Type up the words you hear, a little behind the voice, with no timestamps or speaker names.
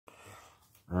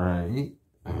Alright.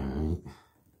 Alright.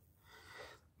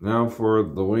 Now for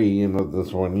the weigh-in of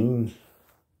this morning.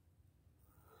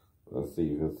 Let's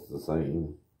see if it's the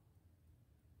same.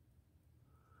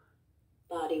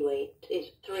 Body weight is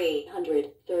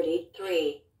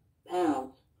 333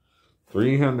 pounds.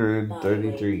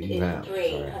 333 pounds.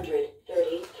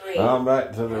 333. I'm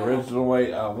back to the original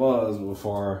weight I was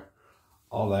before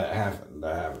all that happened.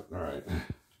 Alright.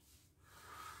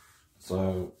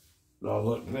 So, do I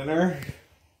look thinner?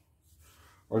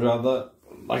 Or do I look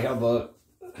like I looked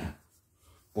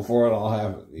before it all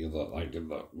happened? You look like you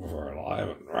looked before it all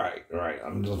happened. Right.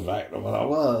 I'm just back to what I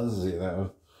was, you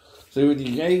know. See, when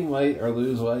you gain weight or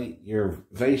lose weight, your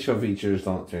facial features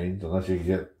don't change unless you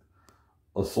get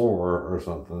a sore or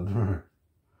something.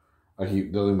 I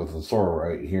keep dealing with a sore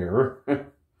right here.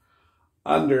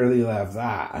 Under the left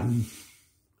eye.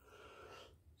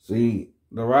 See,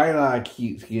 the right eye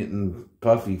keeps getting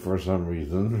puffy for some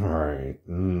reason. Right.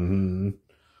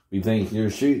 You think you're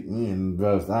shooting and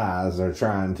both eyes are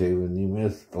trying to, and you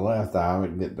miss the left eye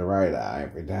and get the right eye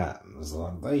every time. That's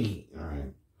what I'm thinking.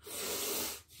 Right.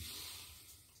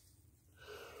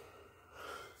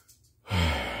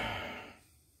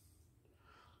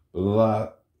 But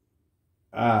the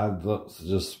eye looks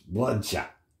just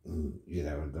bloodshot. You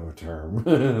know, the term.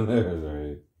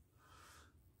 Right.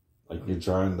 Like you're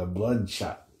trying to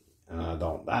bloodshot. And I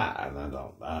don't die.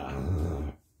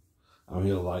 I'm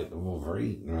here like the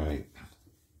Wolverine, right?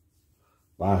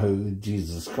 By who?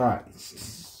 Jesus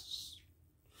Christ.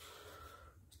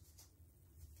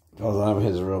 Because I'm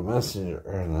his real messenger,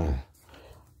 and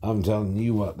I'm telling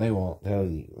you what they won't tell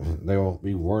you. They won't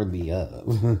be worthy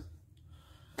of.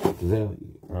 To tell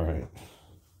you, right?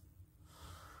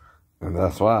 And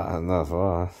that's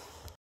why.